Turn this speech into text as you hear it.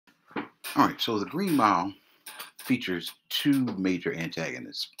All right, so the Green Mile features two major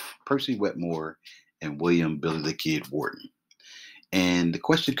antagonists, Percy Wetmore and William Billy the Kid Wharton. And the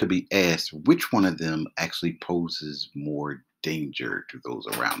question could be asked, which one of them actually poses more danger to those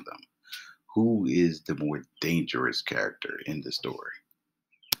around them? Who is the more dangerous character in the story?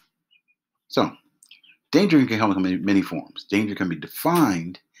 So, danger can come in many forms. Danger can be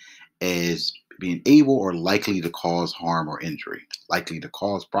defined as being able or likely to cause harm or injury, likely to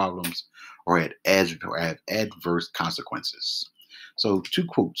cause problems, or have adverse consequences. So, two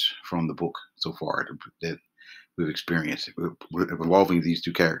quotes from the book so far that we've experienced involving these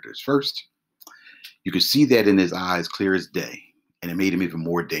two characters. First, you could see that in his eyes clear as day, and it made him even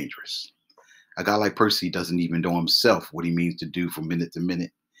more dangerous. A guy like Percy doesn't even know himself what he means to do from minute to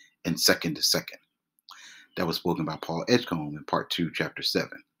minute and second to second. That was spoken by Paul Edgecombe in part 2, chapter 7.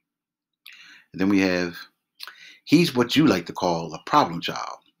 And then we have, he's what you like to call a problem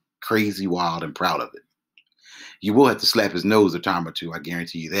child, crazy, wild, and proud of it. You will have to slap his nose a time or two, I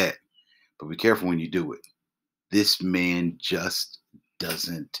guarantee you that. But be careful when you do it. This man just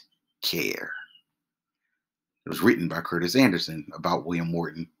doesn't care. It was written by Curtis Anderson about William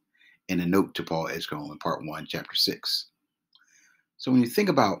Wharton in a note to Paul Edgecombe in part 1, chapter 6. So when you think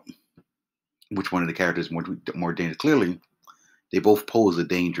about which one of the characters is more dangerous, clearly they both pose a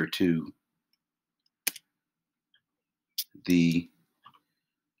danger to the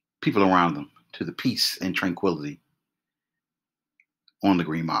people around them, to the peace and tranquility on the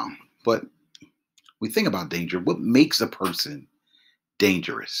Green Mile. But we think about danger. What makes a person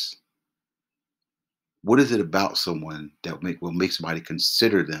dangerous? What is it about someone that will make somebody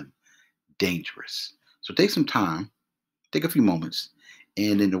consider them dangerous? So take some time, take a few moments,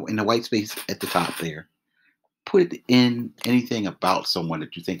 and in the white space at the top there, put in anything about someone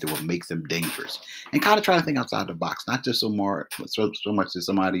that you think that will make them dangerous, and kind of try to think outside the box, not just so much as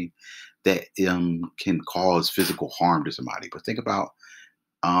somebody that can cause physical harm to somebody, but think about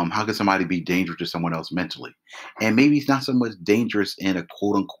how can somebody be dangerous to someone else mentally? And maybe it's not so much dangerous in a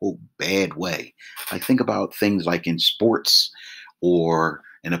quote unquote bad way. Like think about things like in sports or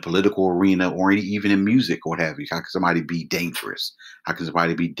in a political arena or even in music or what have you. How can somebody be dangerous? How can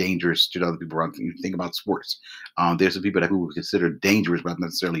somebody be dangerous to other people around you? Think about sports. There's some people that who would consider dangerous, but not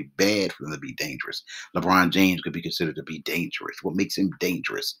necessarily bad for them to be dangerous. LeBron James could be considered to be dangerous. What makes him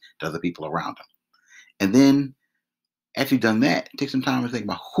dangerous to other people around him? And then after you've done that, take some time to think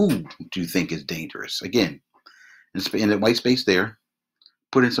about who do you think is dangerous. Again, in the white space there,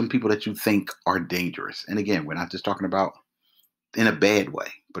 put in some people that you think are dangerous. And again, we're not just talking about in a bad way,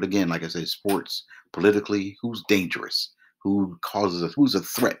 but again, like I said, sports, politically, who's dangerous, who's a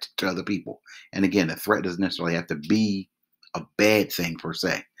threat to other people. And again, a threat doesn't necessarily have to be a bad thing per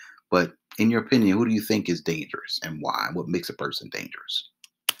se, but in your opinion, who do you think is dangerous and why? What makes a person dangerous?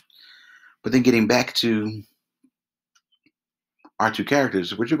 But then getting back to our two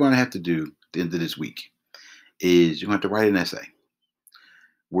characters, what you're going to have to do at the end of this week is you're going to have to write an essay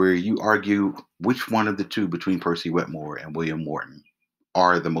where you argue which one of the two between Percy Wetmore and William Wharton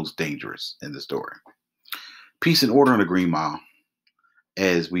are the most dangerous in the story. Peace and order on the Green Mile,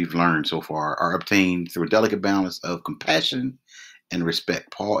 as we've learned so far, are obtained through a delicate balance of compassion and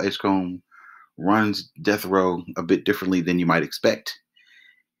respect. Paul Edgecombe runs death row a bit differently than you might expect.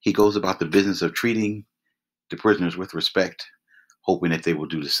 He goes about the business of treating the prisoners with respect, hoping that they will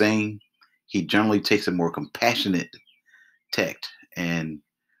do the same. He generally takes a more compassionate tact and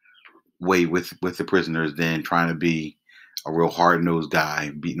way with the prisoners than trying to be a real hard-nosed guy,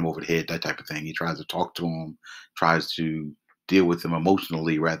 beating them over the head, that type of thing. He tries to talk to them, tries to deal with them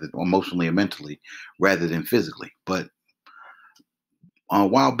emotionally and mentally rather than physically. But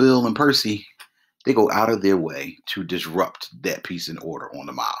Wild Bill and Percy, they go out of their way to disrupt that peace and order on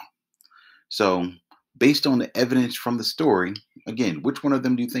the mile. So, based on the evidence from the story, again, which one of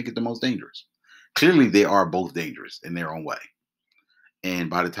them do you think is the most dangerous? Clearly, they are both dangerous in their own way.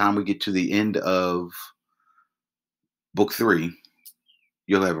 And by the time we get to the end of book 3,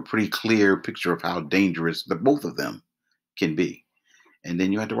 you'll have a pretty clear picture of how dangerous the both of them can be. And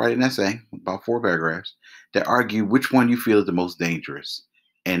then you have to write an essay, about 4 paragraphs, that argue which one you feel is the most dangerous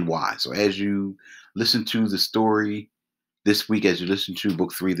and why. So as you listen to the story this week, as you listen to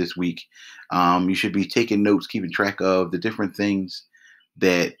book 3 this week, you should be taking notes, keeping track of the different things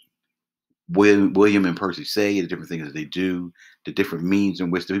that William and Percy say, the different things that they do, the different means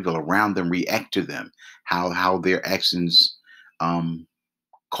in which the people around them react to them, how their actions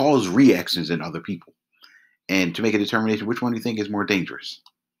cause reactions in other people, and to make a determination which one do you think is more dangerous.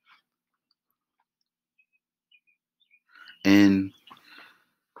 And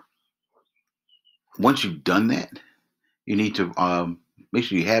once you've done that, you need to make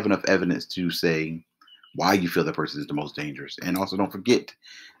sure you have enough evidence to say why you feel the person is the most dangerous. And also don't forget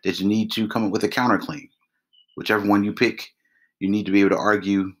that you need to come up with a counterclaim. Whichever one you pick, you need to be able to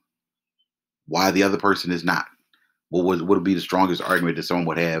argue why the other person is not. What would be the strongest argument that someone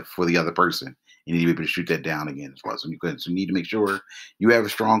would have for the other person? You need to be able to shoot that down again as well. So you need to make sure you have a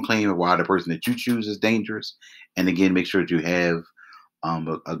strong claim of why the person that you choose is dangerous. And again, make sure that you have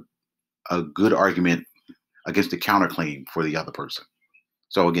a good argument against the counterclaim for the other person.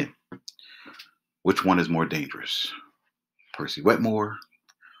 So again, which one is more dangerous? Percy Wetmore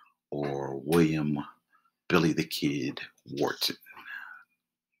or William Billy the Kid Wharton?